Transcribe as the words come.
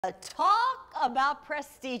Talk about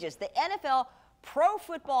prestigious, the NFL Pro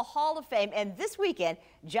Football Hall of Fame, and this weekend,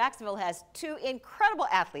 Jacksonville has two incredible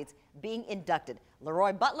athletes being inducted,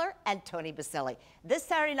 Leroy Butler and Tony Boselli. This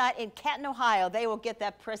Saturday night in Canton, Ohio, they will get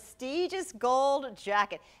that prestigious gold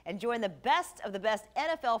jacket and join the best of the best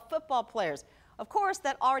NFL football players. Of course,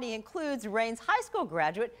 that already includes Raines High School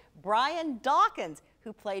graduate Brian Dawkins,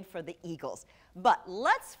 who played for the Eagles. But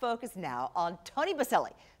let's focus now on Tony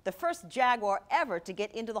Boselli, the first Jaguar ever to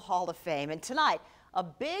get into the Hall of Fame. And tonight, a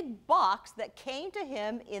big box that came to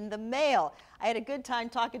him in the mail. I had a good time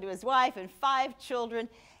talking to his wife and 5 children.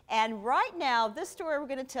 And right now, this story we're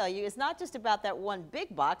going to tell you is not just about that one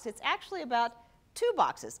big box. It's actually about 2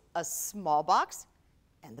 boxes, a small box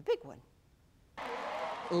and the big one.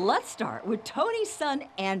 Let's start with Tony's son,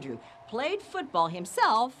 Andrew. Played football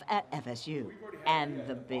himself at FSU. And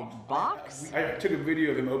the big box? I took a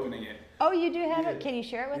video of him opening it. Oh, you do have it? Can you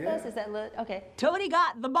share it with us? Is that okay? Tony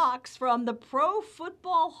got the box from the Pro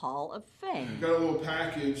Football Hall of Fame. Got a little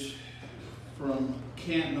package from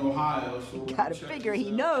Canton, Ohio. So gotta figure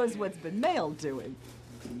he knows what's been mailed to him.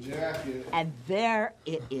 Jacket. And there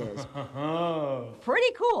it is.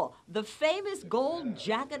 Pretty cool. The famous gold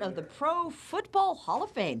jacket of the Pro Football Hall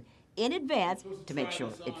of Fame in advance to make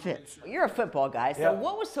sure it fits. You're a football guy, so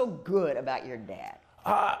what was so good about your dad?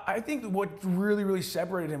 I think what really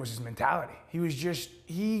separated him was his mentality. He was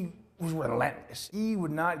relentless. He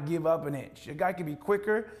would not give up an inch. A guy could be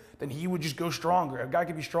quicker, then he would just go stronger. A guy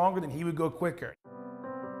could be stronger, then he would go quicker.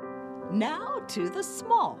 Now to the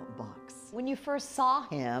small box. When you first saw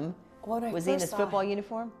him, was he in his football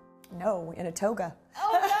uniform? No, in a toga.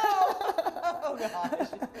 Oh no! Oh gosh.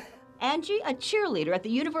 Angie, a cheerleader at the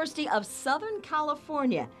University of Southern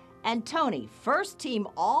California, and Tony, first team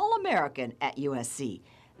All-American at USC.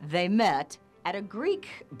 They met at a Greek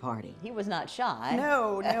party. He was not shy.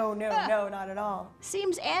 No, not at all.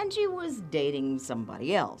 Seems Angie was dating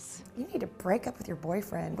somebody else. You need to break up with your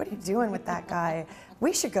boyfriend. What are you doing with that guy?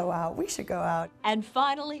 We should go out. We should go out. And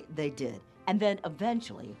finally, they did. And then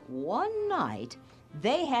eventually, one night,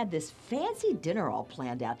 they had this fancy dinner all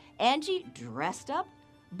planned out. Angie dressed up,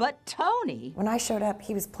 but Tony... When I showed up,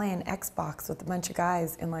 he was playing Xbox with a bunch of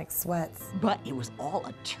guys in, like, sweats. But it was all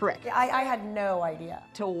a trick. I had no idea.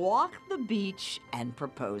 To walk the beach and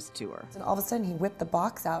propose to her. And all of a sudden, he whipped the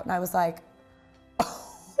box out, and I was like,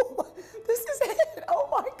 oh, this is it. Oh,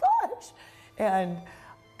 my gosh. And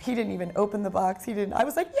he didn't even open the box. I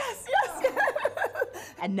was like, yes.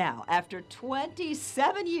 And now, after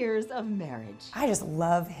 27 years of marriage. I just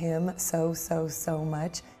love him so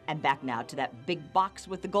much. And back now to that big box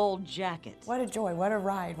with the gold jacket. What a joy, what a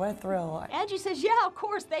ride, what a thrill. Angie says, yeah, of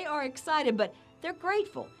course, they are excited, but they're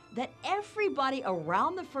grateful that everybody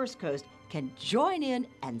around the First Coast can join in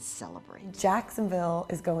and celebrate. Jacksonville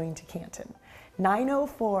is going to Canton.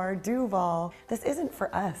 904 Duval. This isn't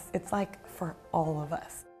for us, it's like for all of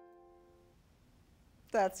us.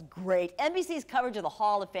 That's great. NBC's coverage of the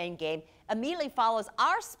Hall of Fame game immediately follows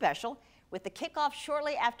our special with the kickoff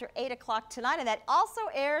shortly after 8 o'clock tonight, and that also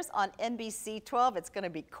airs on NBC 12. It's going to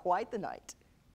be quite the night.